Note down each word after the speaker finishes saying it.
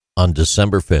On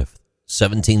December 5th,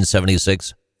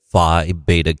 1776, Phi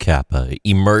Beta Kappa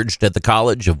emerged at the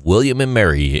College of William and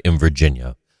Mary in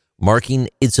Virginia, marking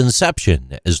its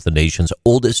inception as the nation's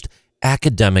oldest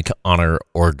academic honor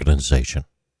organization.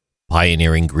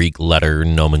 Pioneering Greek letter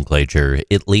nomenclature,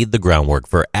 it laid the groundwork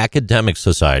for academic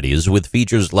societies with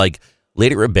features like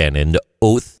later abandoned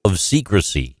oath of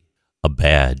secrecy, a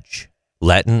badge,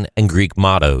 Latin and Greek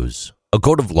mottos, a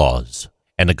code of laws,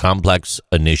 and a complex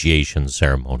initiation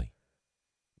ceremony.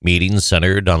 Meetings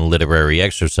centered on literary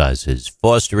exercises,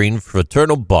 fostering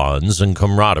fraternal bonds and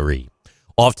camaraderie,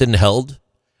 often held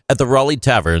at the Raleigh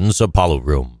Tavern's Apollo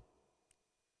Room.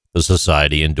 The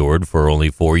society endured for only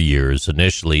 4 years,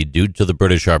 initially due to the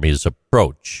British Army's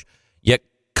approach, yet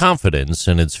confidence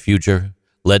in its future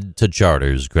led to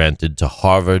charters granted to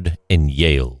Harvard and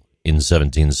Yale in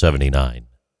 1779.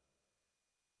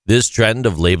 This trend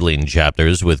of labeling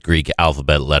chapters with Greek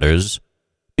alphabet letters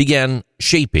began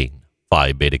shaping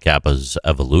Phi Beta Kappa's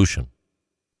evolution.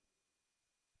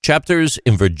 Chapters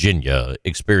in Virginia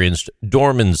experienced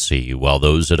dormancy, while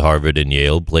those at Harvard and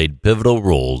Yale played pivotal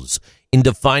roles in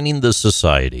defining the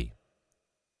society.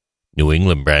 New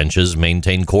England branches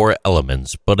maintained core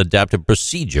elements but adapted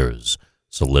procedures,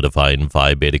 solidifying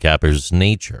Phi Beta Kappa's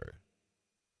nature.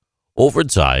 Over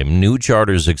time, new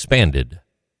charters expanded,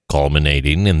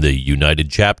 culminating in the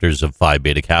United Chapters of Phi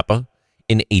Beta Kappa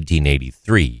in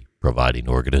 1883, providing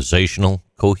organizational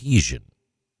cohesion.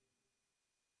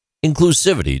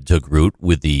 Inclusivity took root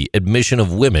with the admission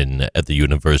of women at the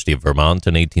University of Vermont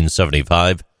in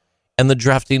 1875 and the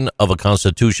drafting of a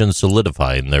constitution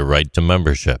solidifying their right to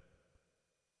membership.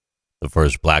 The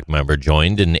first black member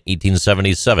joined in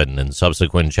 1877, and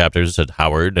subsequent chapters at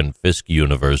Howard and Fisk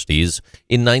universities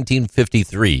in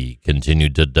 1953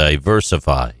 continued to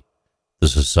diversify the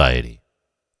society.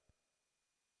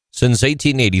 Since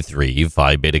 1883,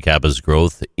 Phi Beta Kappa's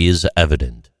growth is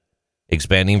evident,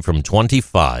 expanding from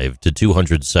 25 to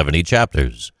 270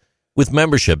 chapters, with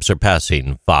membership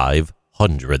surpassing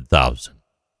 500,000.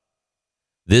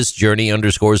 This journey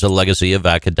underscores a legacy of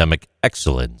academic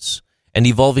excellence and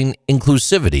evolving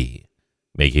inclusivity,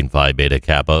 making Phi Beta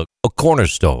Kappa a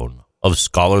cornerstone of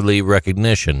scholarly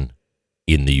recognition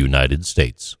in the United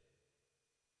States.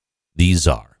 These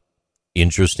are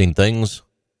Interesting Things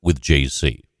with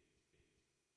JC.